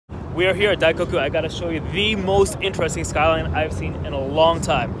We are here at Daikoku. I gotta show you the most interesting skyline I've seen in a long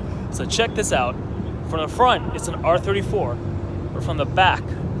time. So check this out. From the front, it's an R34, but from the back,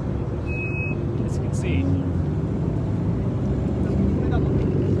 as you can see,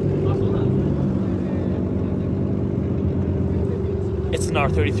 it's an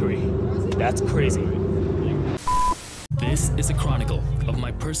R33. That's crazy. This is a chronicle of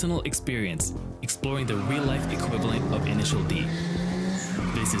my personal experience exploring the real-life equivalent of Initial D.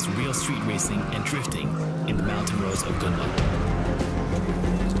 This is real street racing and drifting in the mountain roads of Gunma.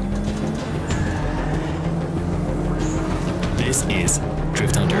 This is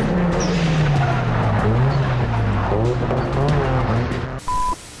Drift Hunter.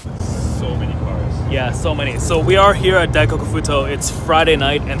 So many cars. Yeah, so many. So we are here at Daikokufuto. It's Friday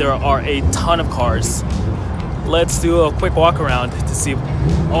night and there are a ton of cars. Let's do a quick walk around to see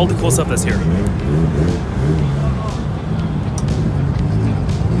all the cool stuff that's here.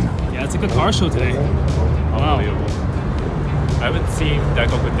 Yeah, it's a good car show today. Wow. Unbelievable. I haven't seen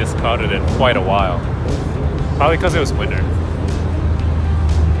Daikoku this crowded in quite a while. Probably because it was winter.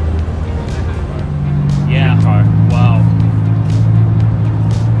 Yeah. Car. Wow.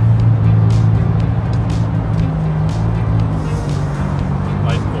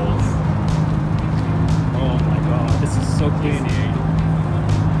 Life goals. Oh my god, this is so clean.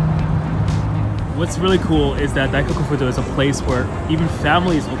 What's really cool is that Daikokufuto is a place where even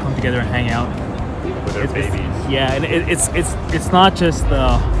families will come together and hang out With their babies. Yeah, and it's not just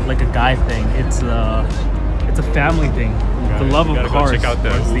like a guy thing. It's a family thing. The love of cars. Go check out the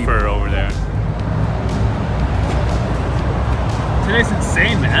woofer over there. Today's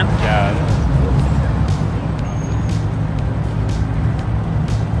insane, man. Yeah.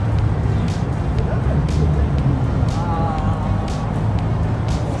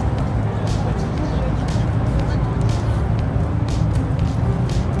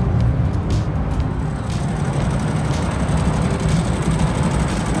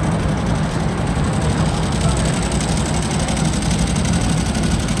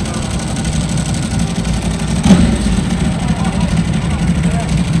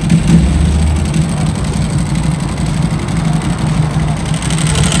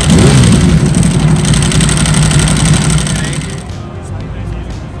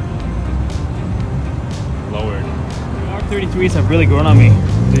 R33s have really grown on me.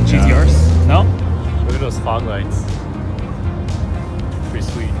 The GTRs? No? Look at those fog lights. Pretty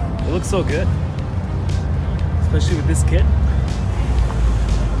sweet. It looks so good. Especially with this kit.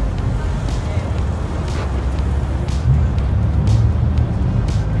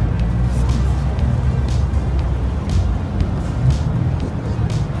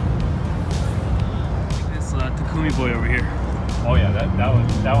 This Takumi boy over here. Oh yeah,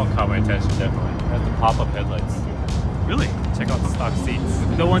 that one caught my attention definitely. It has the pop-up headlights. Really? Check out the stock seats.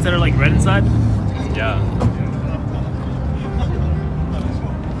 The ones that are like red inside? Yeah.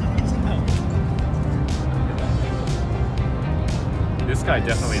 This guy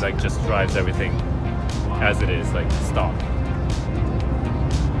definitely like just drives everything as it is, like stock.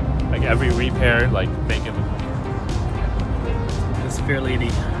 Like every repair, like make it look. This fair lady.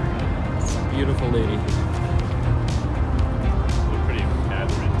 This beautiful lady. Pretty bad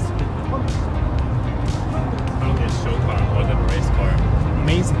rims. Probably a show car more than a race car.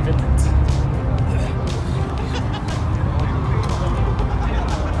 Amazing fitment.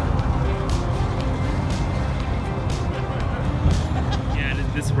 Yeah,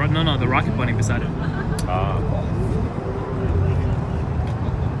 this no, the rocket bunny beside it.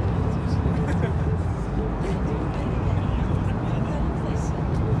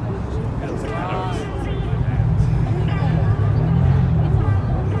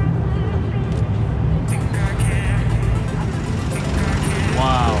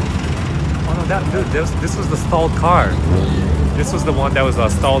 Dude, this was the stalled car. This was the one that was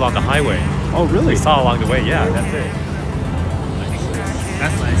stalled on the highway. Oh, really? We saw along the way. Yeah, that's it.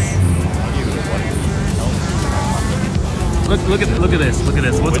 That's nice. Look at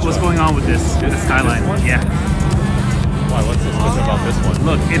this. What's going on with this skyline? Yeah. Why? What's about this one?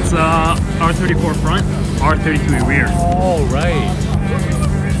 Look, it's R34 front, R33 rear. Oh, right.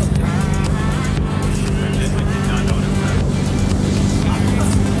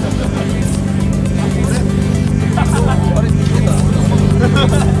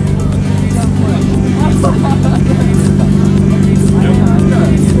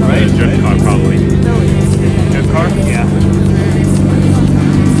 Right? Drift car, probably. Drift car? Yeah.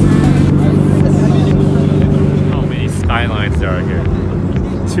 How many skylines there are here?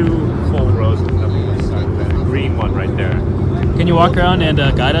 2 full rows of nothing beside that. Green one right there. Can you walk around and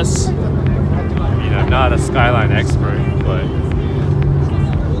guide us? I mean, I'm not a skyline expert, but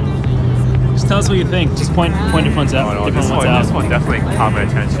tell us what you think. Just point different ones out. Oh, no, different ones out. this one definitely caught my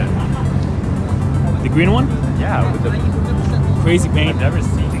attention. The green one? Yeah, with the Crazy paint. I've never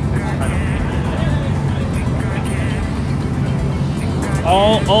seen this kind of paint.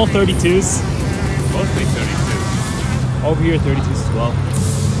 All 32s. Mostly 32. Over here, 32s as well.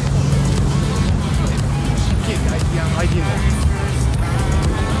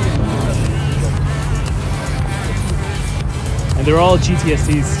 And they're all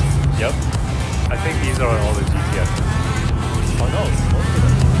GTSTs. Yep. I think these are all the GTSs. Oh no, most of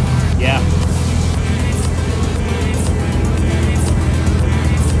them. Yeah.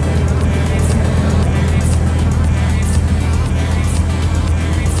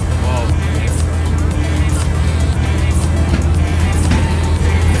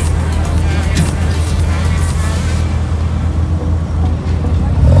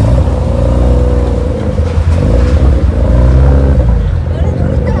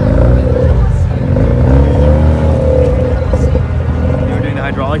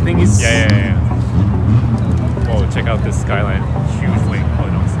 Yeah. Whoa, check out this skyline. Huge wing. Oh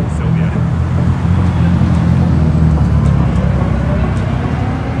no, it's Sylvia.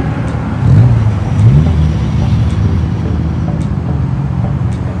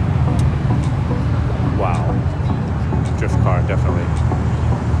 Wow. Drift car, definitely.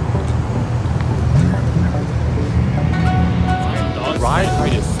 The ride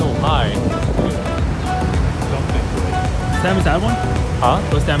height is so high. Stand beside one? Huh?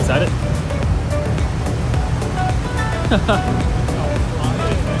 Go stand beside it.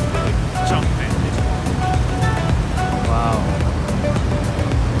 Jump in. Wow.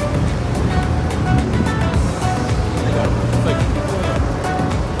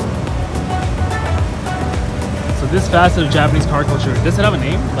 So this facet of Japanese car culture, does it have a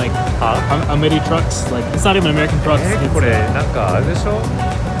name? Like Ameri trucks? Like it's not even American trucks. これなんかあれでしょ？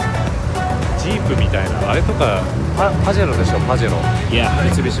ジープみたいなあれとかパジェロでしょ？パジェロ。Yeah.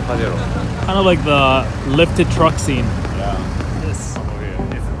 三菱パジェロ。Kind of like the lifted truck scene. Yeah. This. Oh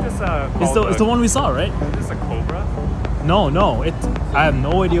yeah. Isn't this It's the one we saw, right? Is this a Cobra? No. I have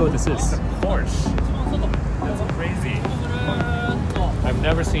no idea what this is. It's a Porsche. That's crazy. I've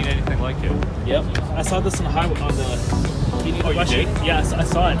never seen anything like it. Yep. I saw this on the highway on the. Oh, you did? Yeah, I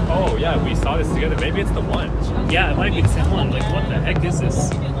saw it. Oh yeah, we saw this together. Maybe it's the one Yeah, it might be the same one. Like, what the heck is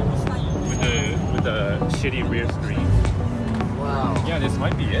this? with the shitty rear screen. Wow. Yeah, this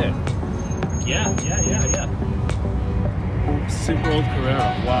might be it. Yeah. Super old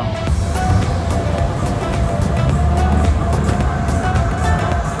Carrera. Wow.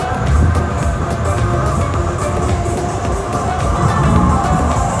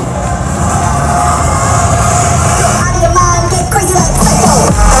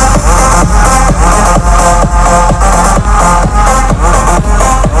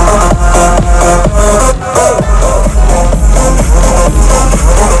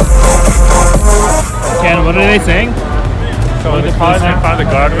 Ken, what are they saying? So the cars in front of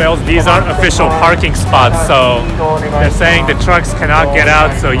the guardrails, these aren't official parking spots, so they're saying the trucks cannot get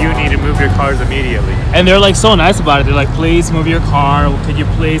out, so you need to move your cars immediately. And they're like so nice about it. They're like, please move your car. Could you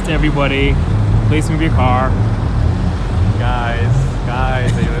please, everybody, please move your car. Guys, are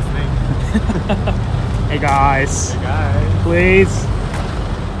you listening? Hey guys, Guys. please.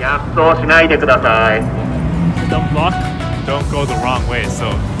 Don't block. Don't go the wrong way, so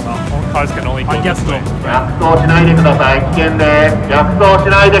cars can only go I guess this so. way. 逆走しないでください。危険です。逆走し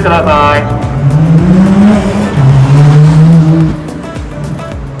ないでください。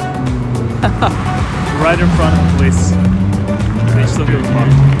 Right in front of the police. They still give a fuck.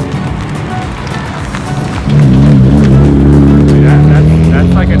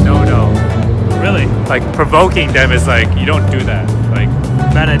 That's like a no-no. Really? Like provoking them is like, you don't do that. Like,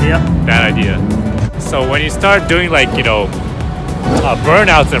 Bad idea. bad idea. So when you start doing like,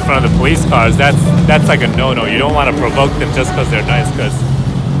 burnouts in front of the police cars, that's like a no-no. You don't want to provoke them just because they're nice, because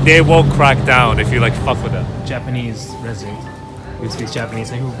they will crack down if you like fuck with them. Japanese resident who speaks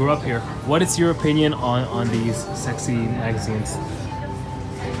Japanese and who grew up here. What is your opinion on these sexy magazines?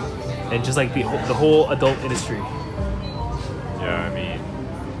 And just like the whole adult industry. Yeah, I mean,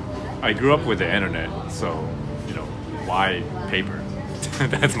 I grew up with the internet, so, why paper?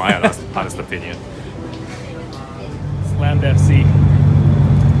 That's my honest opinion. Slammed FC.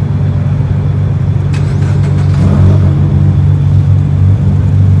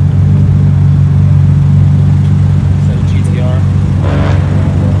 Is that a GTR?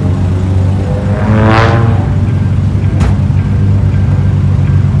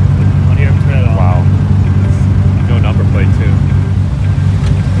 On here, turn it off. Wow. No number plate too.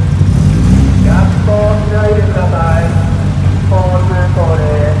 逆走しないでください。交通行で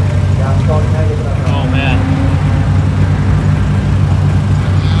す。逆走しないで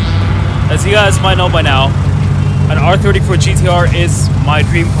you guys might know by now, an R34 GTR is my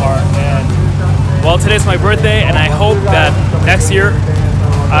dream car, and well, today's my birthday, and I hope that next year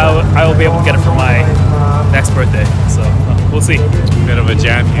I will be able to get it for my next birthday. So we'll see. Bit of a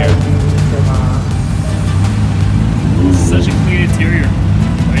jam here. Such a clean interior.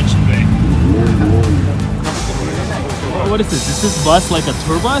 Engine bay. What is this? Is this bus like a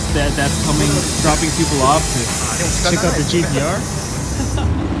tour bus that's coming, dropping people off to check out the GTR?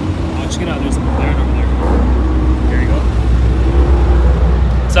 Oh, check it out. There's a McLaren over there. There you go.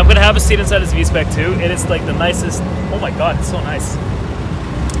 So I'm gonna have a seat inside this V-Spec too, and it's like the nicest. Oh my god, it's so nice.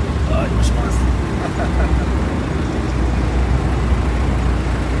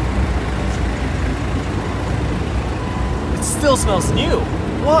 It still smells new.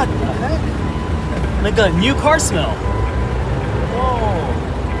 What the heck? Like a new car smell. Whoa.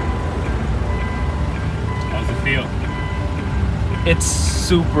 How's it feel? It's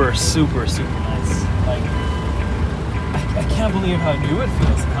super, super, super nice. Like, I can't believe how new it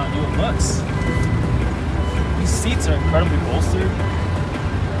feels and how new it looks. These seats are incredibly bolstered.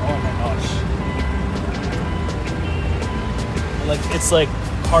 Oh my gosh. Like, it's like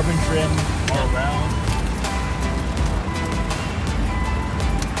carbon trim all around.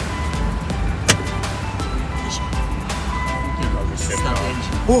 Stop the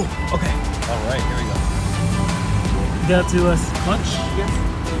engine. Oh, okay. All right, here we go. Down to us clutch, yes.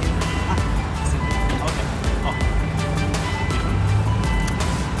 Okay.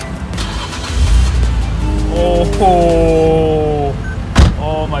 Oh.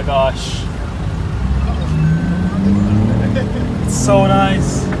 Oh my gosh. It's so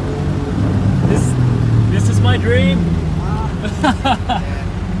nice. This is my dream.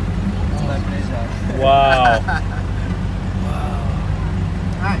 Wow.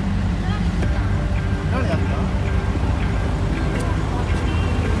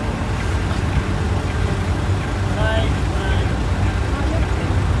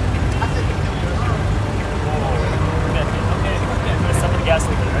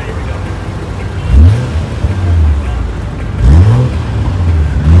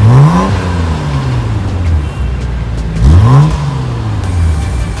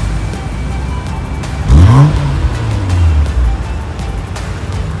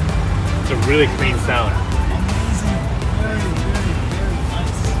 Really clean sound. Amazing. Very, very, very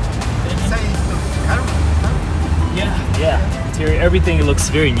nice. Yeah. Interior, everything looks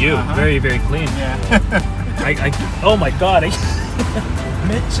very new. Very, very clean. Yeah. Oh my god. めっ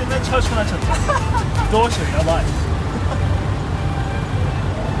ちゃ欲しくなっちゃった。どうしよう、やばい。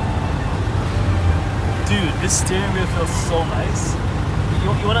Dude, this steering wheel feels so nice.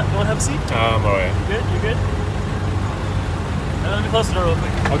 You wanna have a seat? Alright. You good? You good? Let me close the door real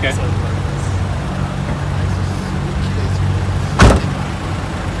quick. Okay.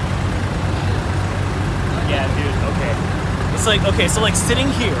 Yeah, dude, okay. It's like, okay, so like sitting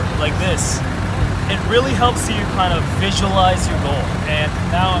here, like this, it really helps you kind of visualize your goal. And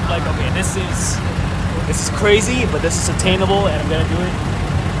now I'm like, okay, this is crazy, but this is attainable, and I'm gonna do it.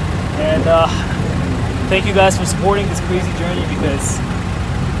 And thank you guys for supporting this crazy journey, because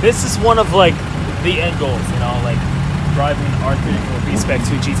this is one of like the end goals, you know, like driving an R34 V-Spec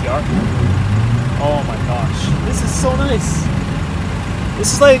 2 GTR. Oh my gosh, this is so nice.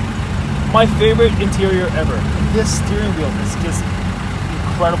 This is like my favorite interior ever. This steering wheel is just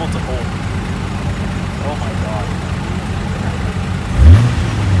incredible to hold. Oh my god.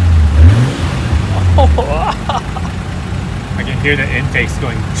 Oh. I can hear the intakes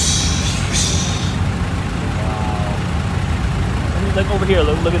going. Wow. Like over here,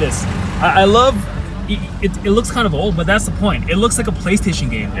 look at this. I love. It looks kind of old, but that's the point. It looks like a PlayStation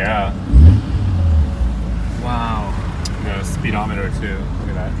game. Yeah. Wow. The speedometer too. Look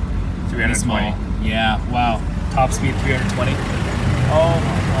at that. 320. Yeah, wow. Top speed 320. Oh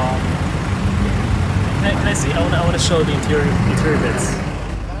my god. Can I see? I want to show the interior bits.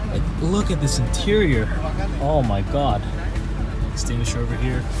 Like, look at this interior. Oh my god. Extinguisher over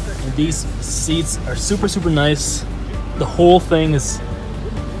here. And these seats are super, super nice. The whole thing is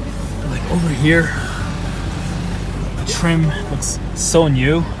like over here. The trim looks so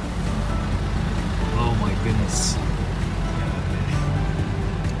new. Oh my goodness.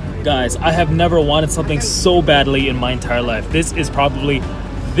 Guys, I have never wanted something so badly in my entire life. This is probably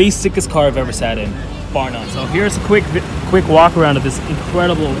the sickest car I've ever sat in, bar none. So here's a quick walk around of this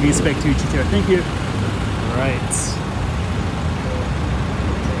incredible V-Spec 2 GTR. Thank you. All right.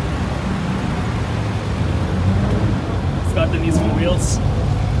 It's got the Nismo wheels.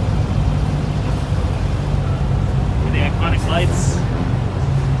 The iconic lights.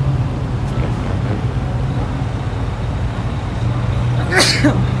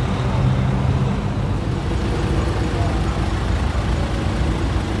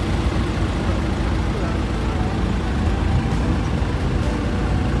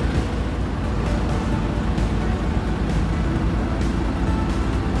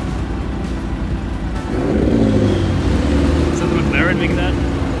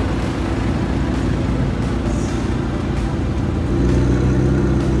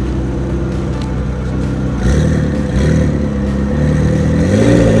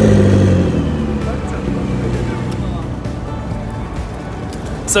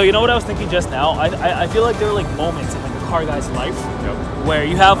 So you know what I was thinking just now? I feel like there are like moments in like a car guy's life where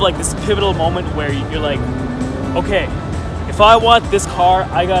you have like this pivotal moment where you're like, okay, if I want this car,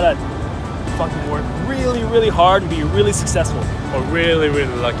 I gotta fucking work really, really hard and be really successful. Or really,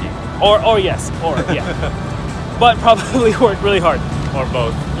 really lucky. Or yes, or yeah. But probably work really hard. Or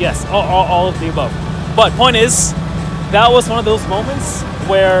both. Yes, all of the above. But point is, that was one of those moments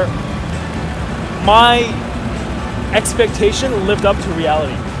where my expectation lived up to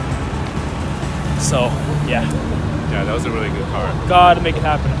reality. So, yeah. Yeah, that was a really good car. Gotta make it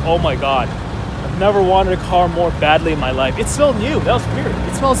happen. Oh my god. I've never wanted a car more badly in my life. It smelled new. That was weird.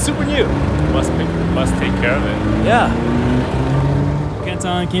 It smells super new. Must take care of it. Yeah.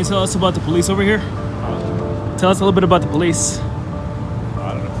 Kenton, can you tell us about the police over here? Tell us a little bit about the police.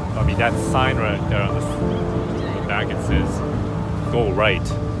 I don't know. I mean, that sign right there on the back, it says go right.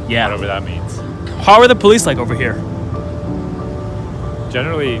 Yeah. Whatever that means. How are the police like over here?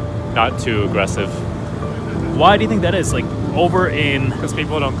 Generally, not too aggressive. Why do you think that is? Like, over in... Because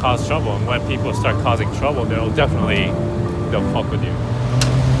people don't cause trouble. And when people start causing trouble, they'll fuck with you.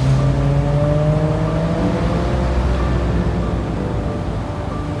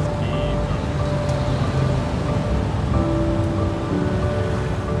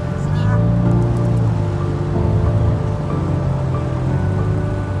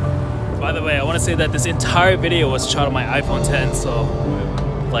 By the way, I want to say that this entire video was shot on my iPhone 10, so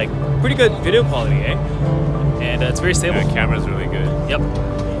like pretty good video quality, eh? And it's very stable. Yeah, the camera's really good. Yep.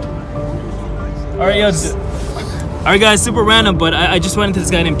 All right, all right, guys. Super random, but I just went into this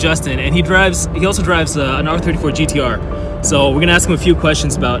guy named Justin, and he also drives an R34 GTR. So we're gonna ask him a few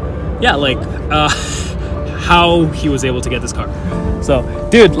questions about, yeah, like how he was able to get this car. So,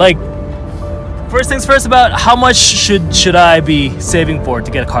 dude, like. First things first, about how much should I be saving for to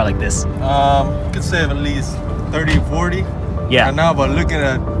get a car like this? You could save at least 30, 40. Yeah. Right now, but looking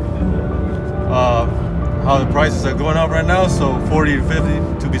at how the prices are going up right now, so 40 to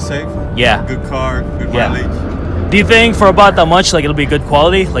 50 to be safe. Yeah. Good car, good mileage. Do you think for about that much, like it'll be good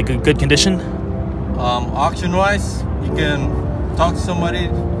quality, like a good condition? Auction-wise, you can talk to somebody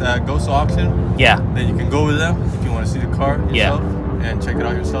that goes to auction. Yeah. Then you can go with them if you want to see the car yourself and check it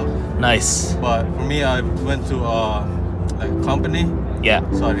out yourself. Nice. But for me, I went to like a company. Yeah.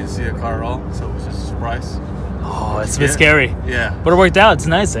 So I didn't see the car at all. So it was just a surprise. Oh, it's a bit scary. Yeah. But it worked out. It's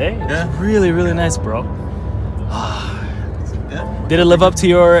nice, eh? Yeah. It's really, really nice, bro. Yeah. Did it live up to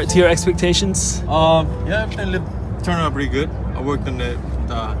your expectations? Yeah, everything turned out pretty good. I worked on the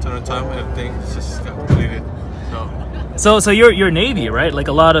turn time and everything. It's just got completed. So you're Navy, right? Like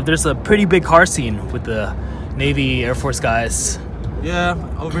there's a pretty big car scene with the Navy, Air Force guys. Yeah,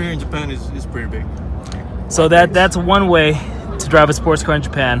 over here in Japan is pretty big. So that's one way to drive a sports car in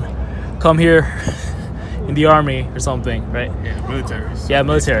Japan. Come here in the army or something, right? Yeah, military. So yeah,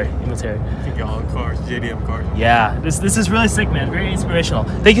 military. I think all cars, JDM cars. Yeah, this is really sick, man. Very inspirational.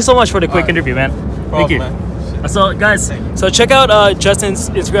 Thank you so much for the quick interview, man. Thank you. Man. So guys, so check out Justin's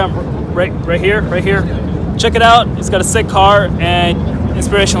Instagram right here. Check it out. It's got a sick car and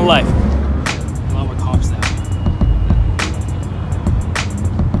inspirational life. A lot more cops now.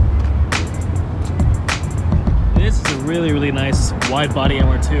 This is a really, really nice wide body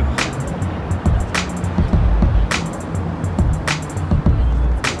MR2.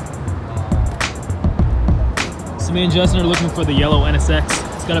 So me and Justin are looking for the yellow NSX.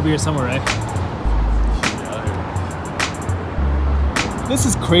 It's gotta be here somewhere, right? This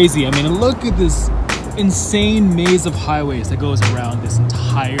is crazy. I mean, look at this insane maze of highways that goes around this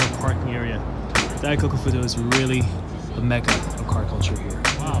entire parking area. Daikokufuto is really the mecca of car culture here.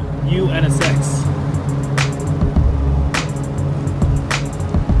 Wow, new NSX.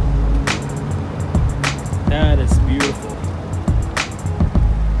 That is beautiful.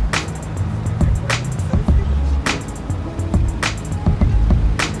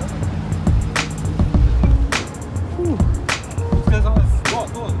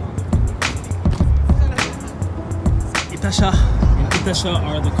 Itasha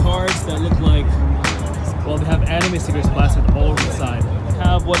are the cars that look like, well, they have anime stickers plastered all over the side. They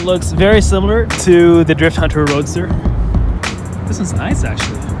have what looks very similar to the Drift Hunter Roadster. This one's nice,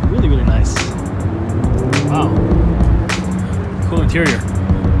 actually. Really, really nice. Wow. Cool interior.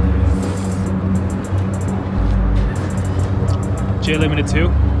 J Limited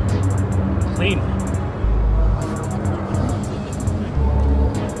 2. Clean.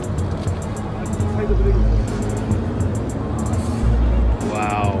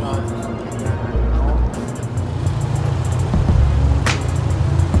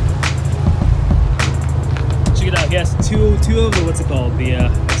 Yes, two of the, what's it called? The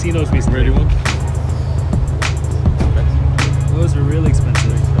I've seen those recently. Ready one? Those are really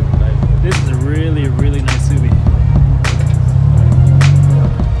expensive. This is a really, really nice Subi.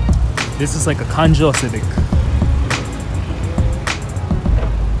 This is like a Kanjo Civic.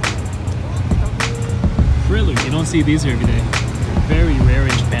 Really, you don't see these here every day. Very rare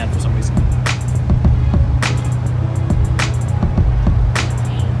in Japan for some reason.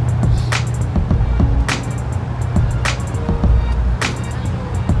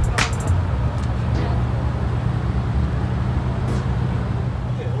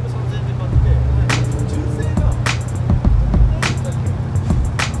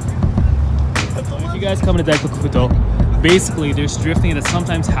 If you guys come to Daikokufuto, basically there's drifting that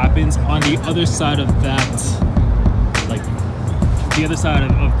sometimes happens on the other side of that, like the other side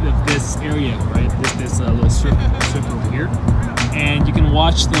of this area, right? This little strip over here, and you can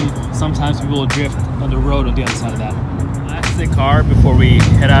watch them. Sometimes people will drift on the road on the other side of that. Last car before we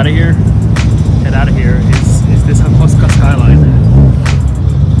head out of here is this Yokosuka skyline.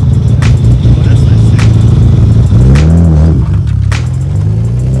 Oh, that's nice.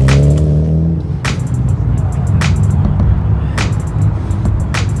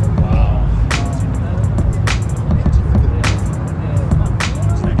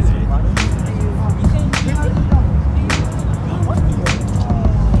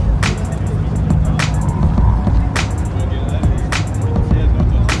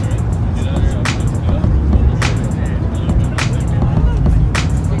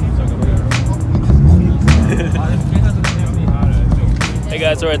 Hey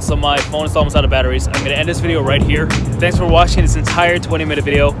guys, alright, so my phone is almost out of batteries. I'm gonna end this video right here. Thanks for watching this entire 20-minute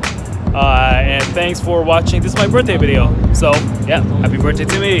video. And thanks for watching. This is my birthday video. So, yeah, happy birthday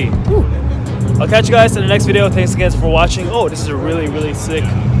to me. Woo. I'll catch you guys in the next video. Thanks again for watching. Oh, this is a really, really sick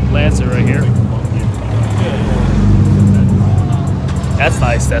Lancer right here. That's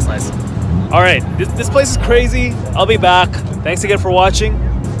nice, that's nice. Alright, this place is crazy. I'll be back. Thanks again for watching.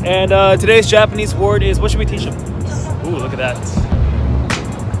 And today's Japanese word is, what should we teach them? Ooh, look at that.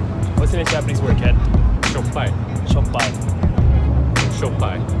 What's today's Japanese word, Ken? Shoppai. Shoppai.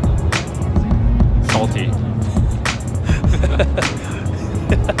 Shoppai. Salty.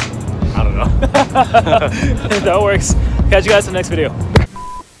 I don't know. That works. Catch you guys in the next video.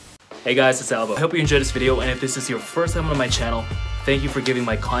 Hey guys, it's Albo. I hope you enjoyed this video, and if this is your first time on my channel, thank you for giving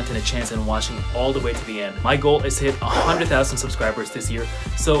my content a chance and watching all the way to the end. My goal is to hit 100,000 subscribers this year,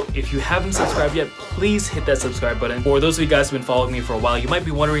 so if you haven't subscribed yet, please hit that subscribe button. For those of you guys who've been following me for a while, you might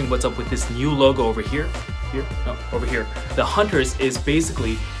be wondering what's up with this new logo over here. Over here. The Hunters is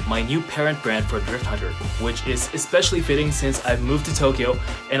basically my new parent brand for Drift Hunter, which is especially fitting since I've moved to Tokyo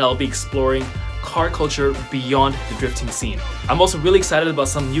and I'll be exploring car culture beyond the drifting scene. I'm also really excited about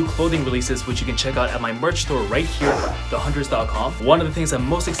some new clothing releases which you can check out at my merch store right here, thehunters.com. One of the things I'm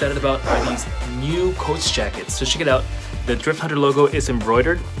most excited about are these new coach jackets. So check it out. The Drift Hunter logo is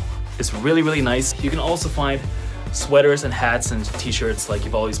embroidered. It's really, really nice. You can also find sweaters and hats and t-shirts like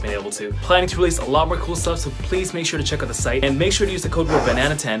you've always been able to. Planning to release a lot more cool stuff, so please make sure to check out the site and make sure to use the code word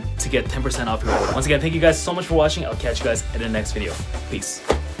banana10 to get 10% off your order. Once again, thank you guys so much for watching. I'll catch you guys in the next video. Peace.